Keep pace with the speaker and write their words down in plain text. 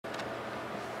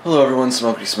Hello everyone,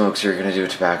 Smokey Smokes here, going to do a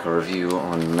tobacco review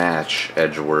on Match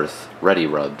Edgeworth Ready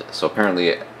Rubbed. So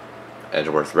apparently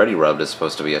Edgeworth Ready Rubbed is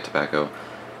supposed to be a tobacco,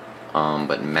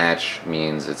 but Match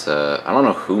means it's a, I don't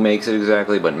know who makes it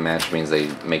exactly, but Match means they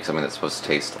make something that's supposed to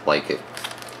taste like it.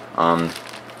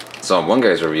 So on one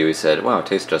guy's review he said, wow, it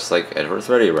tastes just like Edgeworth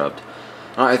Ready Rubbed.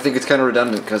 I think it's kind of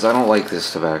redundant because I don't like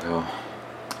this tobacco.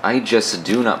 I just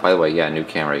do not, by the way, yeah, new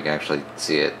camera, you can actually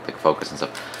see it, like focus and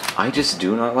stuff. I just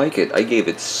do not like it. I gave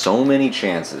it so many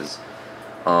chances.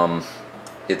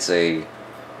 It's a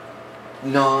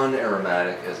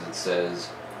non-aromatic, as it says.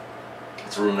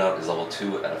 Its room note is level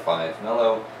 2 out of 5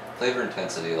 mellow. Flavor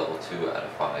intensity level 2 out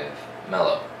of 5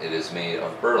 mellow. It is made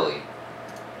of Burley.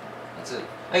 That's it.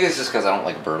 I guess just because I don't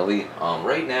like Burley.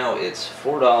 Right now it's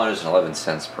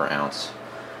 $4.11 per ounce.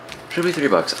 Should be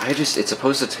 $3. It's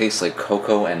supposed to taste like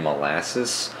cocoa and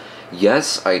molasses.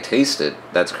 Yes, I taste it.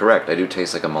 That's correct. I do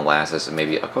taste like a molasses and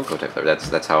maybe a cocoa type flavor.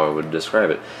 That's how I would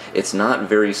describe it. It's not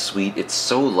very sweet. It's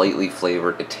so lightly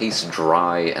flavored. It tastes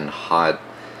dry and hot.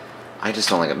 I just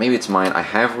don't like it. Maybe it's mine. I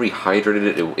have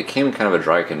rehydrated it. It came in kind of a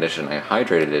dry condition. I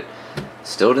hydrated it.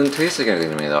 Still didn't taste like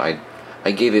anything to me though.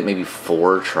 I gave it maybe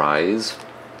 4 tries.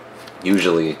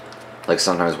 Usually, like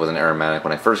sometimes with an aromatic,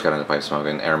 when I first got into pipe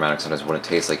smoking, aromatic sometimes wouldn't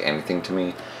taste like anything to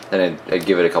me. Then I'd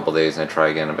give it a couple days and I'd try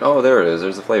again. And oh, there it is.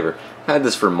 There's the flavor. I had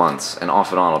this for months, and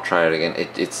off and on I'll try it again.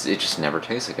 It just never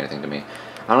tastes like anything to me.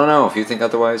 I don't know. If you think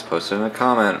otherwise, post it in a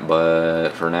comment.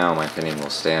 But for now, my opinion will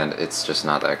stand. It's just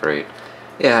not that great.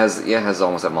 It has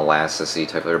almost that molassesy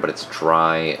type flavor, but it's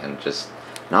dry and just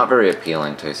not very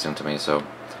appealing tasting to me. So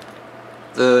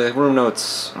the room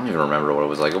notes, I don't even remember what it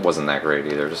was like. It wasn't that great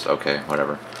either. Just okay,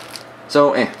 whatever.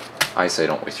 So, I say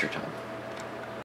don't waste your time.